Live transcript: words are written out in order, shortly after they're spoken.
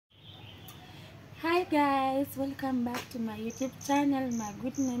guys, welcome back to my YouTube channel. My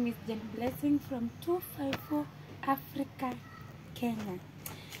good name is Jen Blessing from 254 Africa, Kenya.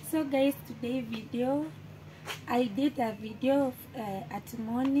 So guys, today video, I did a video at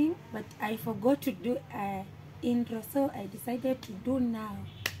morning, but I forgot to do intro, so I decided to do now.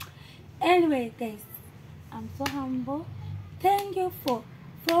 Anyway guys, I'm so humble. Thank you for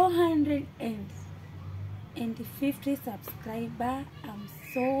 450 subscribers. I'm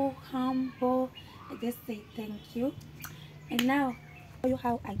so humble. I just say thank you. And now I'll show you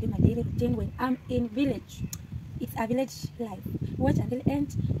how I do my daily routine when I'm in village. It's a village life. Watch until the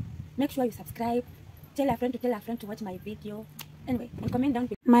end. Make sure you subscribe. Tell a friend to watch my video. Anyway, and comment down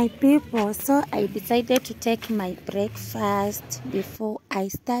below. My people, so I decided to take my breakfast before I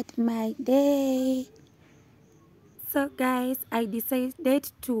start my day. So guys, I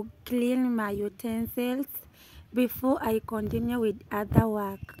decided to clean my utensils before I continue with other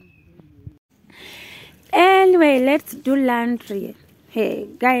work. Anyway, let's do laundry. Hey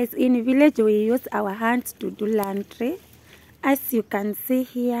guys, in village we use our hands to do laundry. As you can see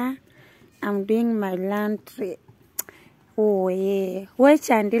here, I'm doing my laundry. Oh yeah, watch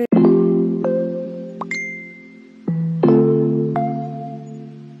until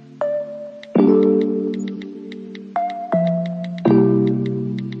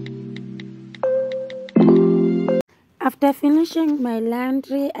after finishing my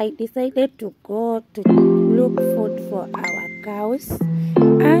laundry, I decided to go to look food for our cows.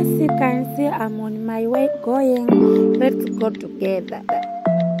 As you can see, I'm on my way going. Let's go together.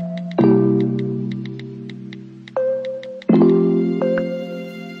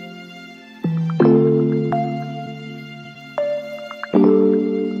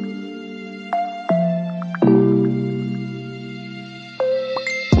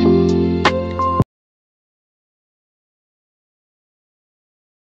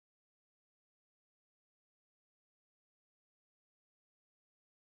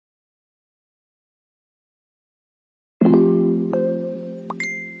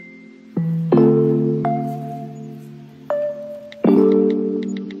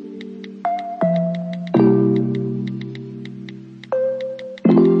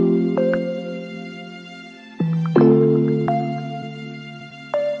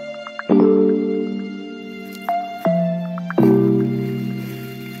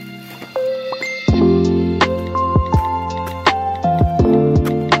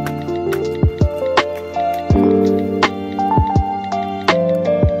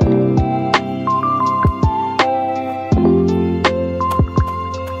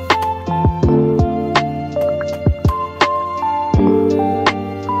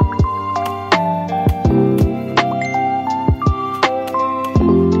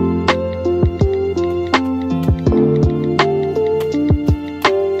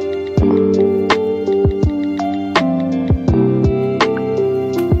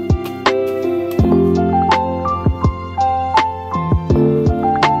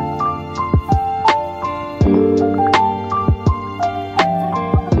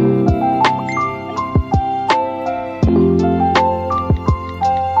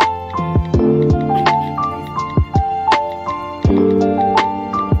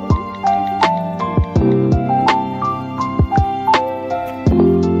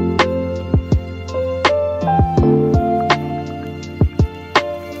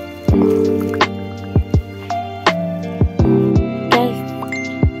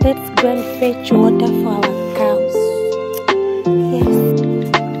 Let's go and fetch water for our cows. Yes.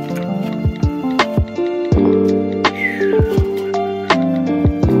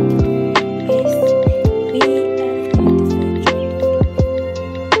 Yes, we are going to fetch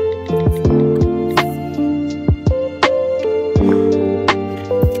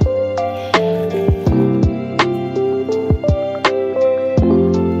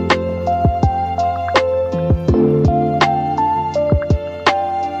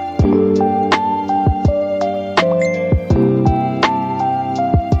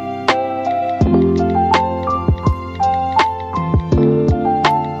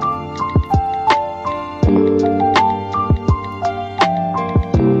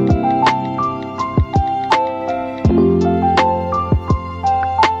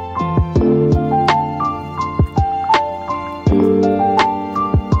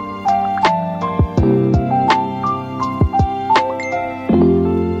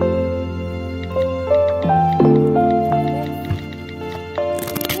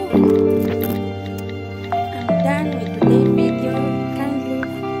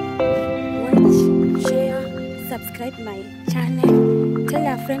subscribe my channel, tell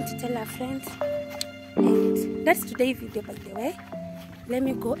a friend, and that's today's video. By the way, let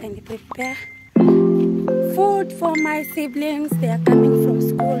me go and prepare food for my siblings. They are coming from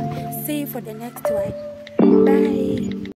school. See you for the next one. Bye.